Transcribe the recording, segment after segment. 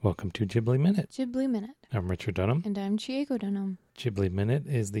Welcome to Ghibli Minute. Ghibli Minute. I'm Richard Dunham. And I'm Chieko Dunham. Ghibli Minute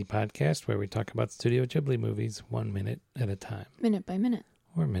is the podcast where we talk about Studio Ghibli movies 1 minute at a time. Minute by minute.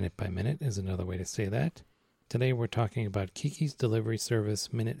 Or minute by minute is another way to say that. Today we're talking about Kiki's Delivery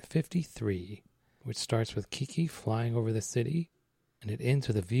Service Minute 53, which starts with Kiki flying over the city, and it ends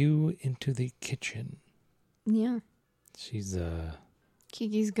with a view into the kitchen. Yeah. She's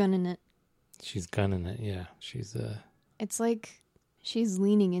Kiki's gunning it. She's gunning it, yeah. She's It's like she's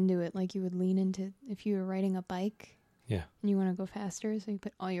leaning into it like you would lean into if you were riding a bike. Yeah. And you want to go faster, so you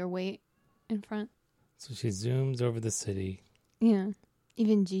put all your weight in front. So she zooms over the city. Yeah.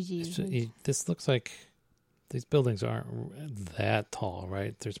 Even Gigi. This looks like these buildings aren't that tall,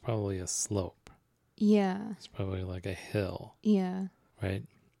 right? There's probably a slope. Yeah. It's probably like a hill. Yeah. Right?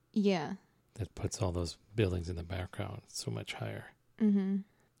 Yeah. That puts all those buildings in the background so much higher. Mm-hmm.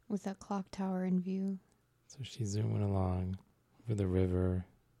 With that clock tower in view. So she's zooming along over the river.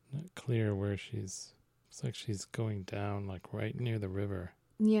 Not clear where she's... Looks like she's going down like right near the river.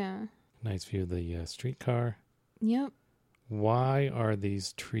 Yeah. Nice view of the streetcar. Yep. Why are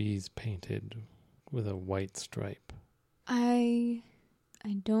these trees painted with a white stripe? I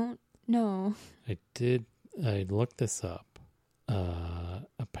don't know. I looked this up.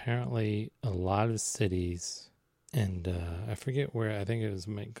 Apparently a lot of cities, and I forget where, I think it was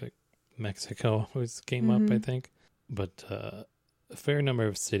Mexico came up, I think. But a fair number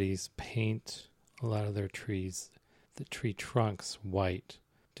of cities paint a lot of their trees, the tree trunks, white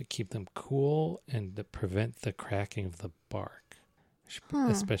to keep them cool and to prevent the cracking of the bark,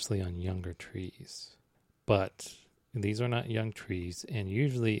 especially on younger trees. But these are not young trees, and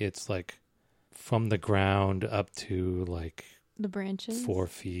usually it's like from the ground up to like the branches 4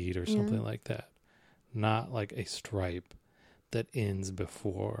 feet or something like that. Not like a stripe that ends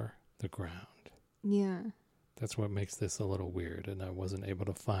before the ground. Yeah. That's what makes this a little weird, and I wasn't able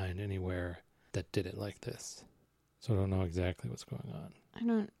to find anywhere that did it like this. So I don't know exactly what's going on. I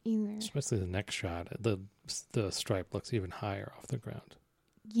don't either. Especially the next shot, the stripe looks even higher off the ground.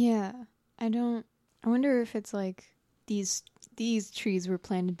 Yeah. I wonder if it's like these trees were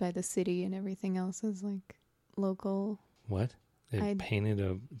planted by the city and everything else is like local. What? They painted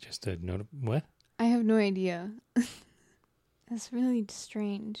what? I have no idea. That's really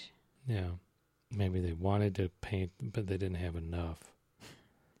strange. Yeah. Maybe they wanted to paint, but they didn't have enough.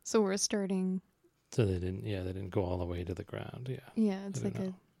 So we're starting. So they didn't go all the way to the ground. Yeah. Yeah,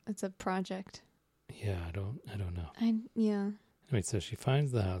 it's a project. Yeah, I don't know. Yeah. Anyway, so she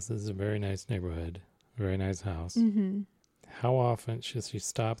finds the house. This is a very nice neighborhood. Very nice house. Mm-hmm. How often she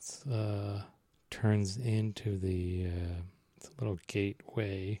stops, turns into the little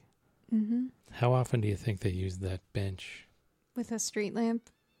gateway. Mm-hmm. How often do you think they use that bench? With a street lamp?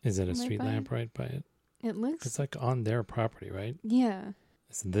 Is it a street lamp right by it? It looks... It's like on their property, right? Yeah.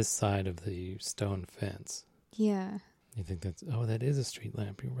 It's this side of the stone fence. Yeah. You think that is a street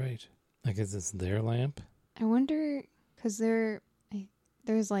lamp. You're right. Like, is this their lamp? I wonder, because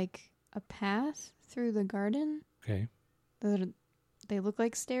there's like a path through the garden. Okay. They look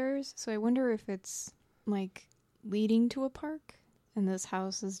like stairs, so I wonder if it's like leading to a park, and this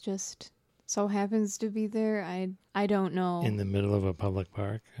house is just so happens to be there. I don't know. In the middle of a public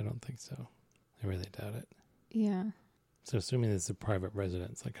park? I don't think so. I really doubt it. Yeah. So assuming this is a private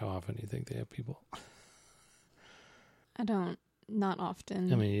residence, like how often do you think they have people? Not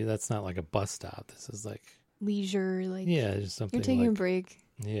often. I mean, that's not like a bus stop. This is like... leisure, like... Yeah, just something you're taking like, a break.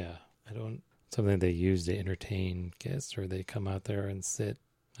 Yeah. Something they use to entertain guests, or they come out there and sit.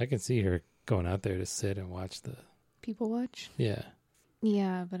 I can see her going out there to sit and watch the... People watch? Yeah.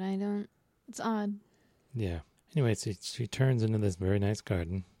 Yeah, but I don't... It's odd. Yeah. Anyway, so she turns into this very nice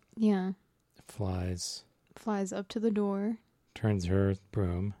garden. Yeah. Flies up to the door. Turns her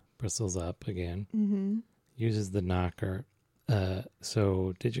broom, bristles up again. Mm-hmm. Uses the knocker.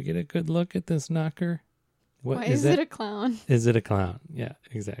 So did you get a good look at this knocker? Why is it a clown? Is it a clown? Yeah,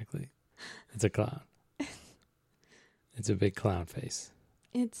 exactly. It's a clown. It's a big clown face.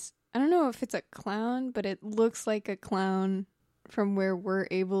 I don't know if it's a clown, but it looks like a clown from where we're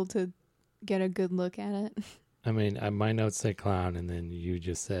able to get a good look at it. I mean, my notes say clown, and then you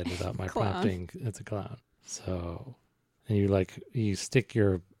just said without my prompting, it's a clown. So, and you stick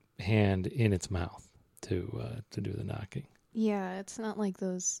your hand in its mouth to do the knocking. Yeah, it's not like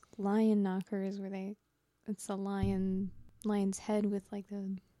those lion knockers where it's a lion's head with like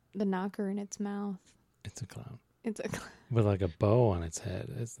the knocker in its mouth. It's a clown. It's a clown. With like a bow on its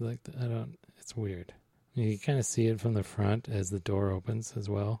head. It's like, it's weird. You kind of see it from the front as the door opens as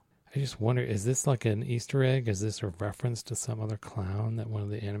well. I just wonder, is this like an Easter egg? Is this a reference to some other clown that one of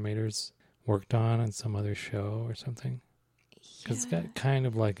the animators worked on some other show or something? Because it's got kind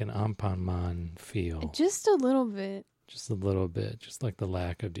of like an Anpanman feel. Just a little bit. Just a little bit. Just like the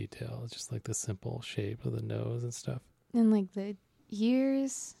lack of detail. Just like the simple shape of the nose and stuff. And like the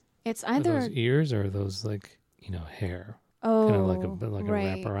ears. It's Are either... those ears or are those like, hair? Oh, kind of like a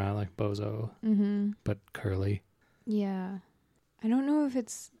right. wraparound, like Bozo, but curly. Yeah. I don't know if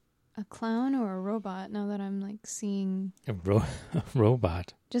it's a clown or a robot now that I'm like seeing... A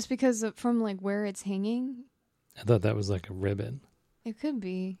robot. Just because from like where it's hanging. I thought that was like a ribbon. It could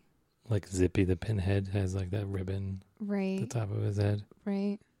be. Like Zippy the Pinhead has like that ribbon right at the top of his head.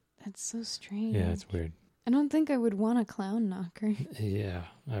 Right. That's so strange. Yeah, it's weird. I don't think I would want a clown knocker. Yeah,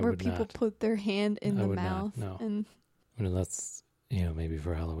 I where would people not. put their hand in I the would mouth. not, no. And Unless, maybe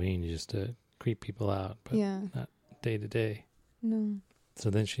for Halloween just to creep people out, but not day to day. No. So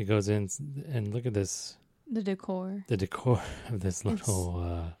then she goes in and look at this. The decor. The decor of this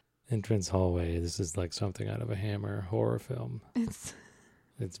little entrance hallway. This is like something out of a Hammer horror film.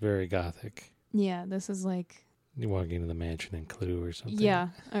 It's very gothic. Yeah, this is like... You walk into the mansion in Clue or something. Yeah,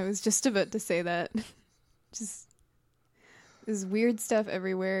 I was just about to say that. Just... There's weird stuff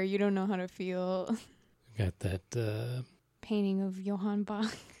everywhere. You don't know how to feel. Got that... painting of Johann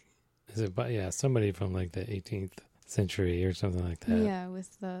Bach. Is it? Yeah, somebody from like the 18th century or something like that. Yeah,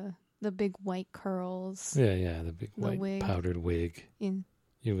 with the big white curls. Yeah, the big white wig. powdered wig. In.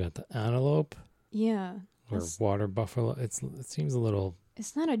 You've got the antelope. Yeah. Or water buffalo. It seems a little...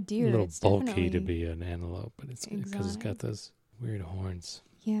 It's not a deer. A little it's bulky to be an antelope, but it's because it's exotic. got those weird horns.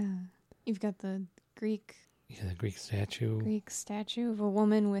 Yeah. You've got the Greek... Yeah, the Greek statue. Greek statue of a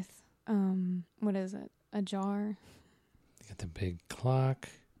woman with, what is it? A jar. You got the big clock.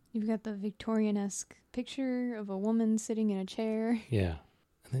 You've got the Victorian-esque picture of a woman sitting in a chair. Yeah.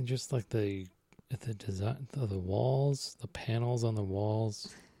 And then just like the design of the walls, the panels on the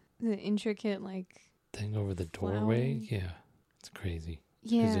walls. The intricate, like... Thing over the doorway. flowers. Yeah. It's crazy.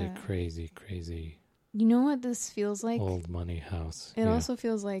 Yeah. It's a crazy, crazy... You know what this feels like? Old money house. It also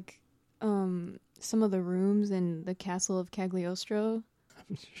feels like some of the rooms in the castle of Cagliostro.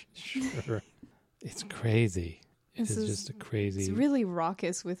 Sure. It's crazy. It is just a crazy... It's really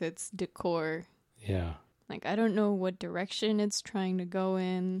raucous with its decor. Yeah. Like, I don't know what direction it's trying to go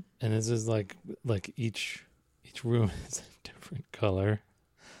in. And this is like each room is a different color.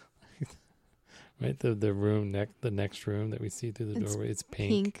 Right? The room, the next room that we see through the doorway, it's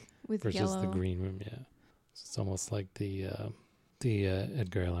pink with versus yellow. the green room, yeah. It's almost like the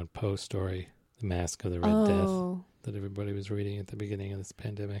Edgar Allan Poe story, The Mask of the Red Death, that everybody was reading at the beginning of this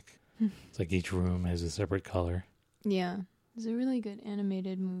pandemic. It's like each room has a separate color. Yeah. There's a really good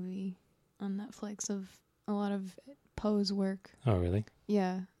animated movie on Netflix of a lot of Poe's work. Oh, really?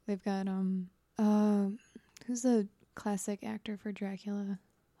 Yeah. They've got, who's the classic actor for Dracula?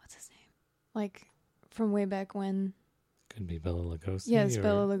 What's his name? Like, from way back when. Could be Bela Lugosi. Yes,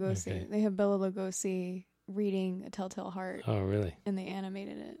 Bela Lugosi. Okay. They have Bela Lugosi reading A Telltale Heart. Oh, really? And they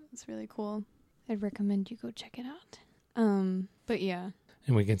animated it. It's really cool. I'd recommend you go check it out. But yeah.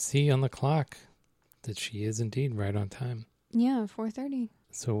 And we can see on the clock that she is indeed right on time. Yeah, 4:30.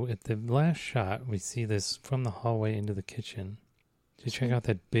 So at the last shot, we see this from the hallway into the kitchen. Did you check out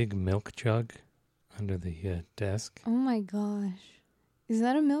that big milk jug under the desk? Oh my gosh. Is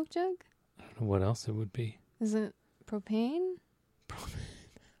that a milk jug? I don't know what else it would be. Is it propane?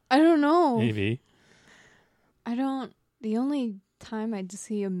 I don't know. Maybe. The only time I'd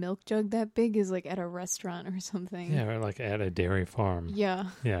see a milk jug that big is like at a restaurant or something. Yeah, or like at a dairy farm. Yeah.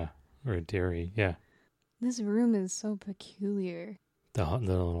 Yeah, or a dairy, yeah. This room is so peculiar. The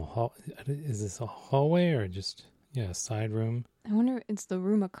little hall. Is this a hallway or just, a side room? I wonder if it's the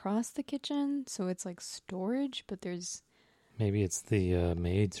room across the kitchen, so it's like storage, but there's... Maybe it's the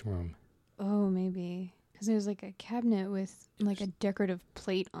maid's room. Oh, maybe. Because there's like a cabinet with like a decorative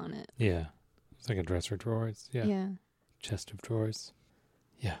plate on it. Yeah. It's like a dresser drawer. Yeah. Chest of drawers.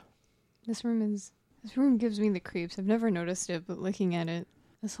 Yeah. This room gives me the creeps. I've never noticed it, but looking at it,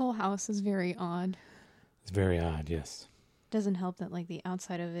 this whole house is very odd. It's very odd, yes. Doesn't help that like the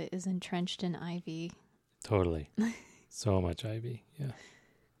outside of it is entrenched in ivy. Totally. So much ivy, yeah.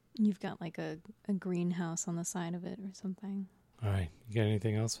 You've got like a greenhouse on the side of it or something. All right. You got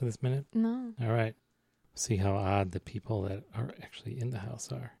anything else for this minute? No. All right. See how odd the people that are actually in the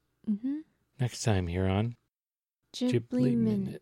house are. Mm-hmm. Next time here on Ghibli Minute.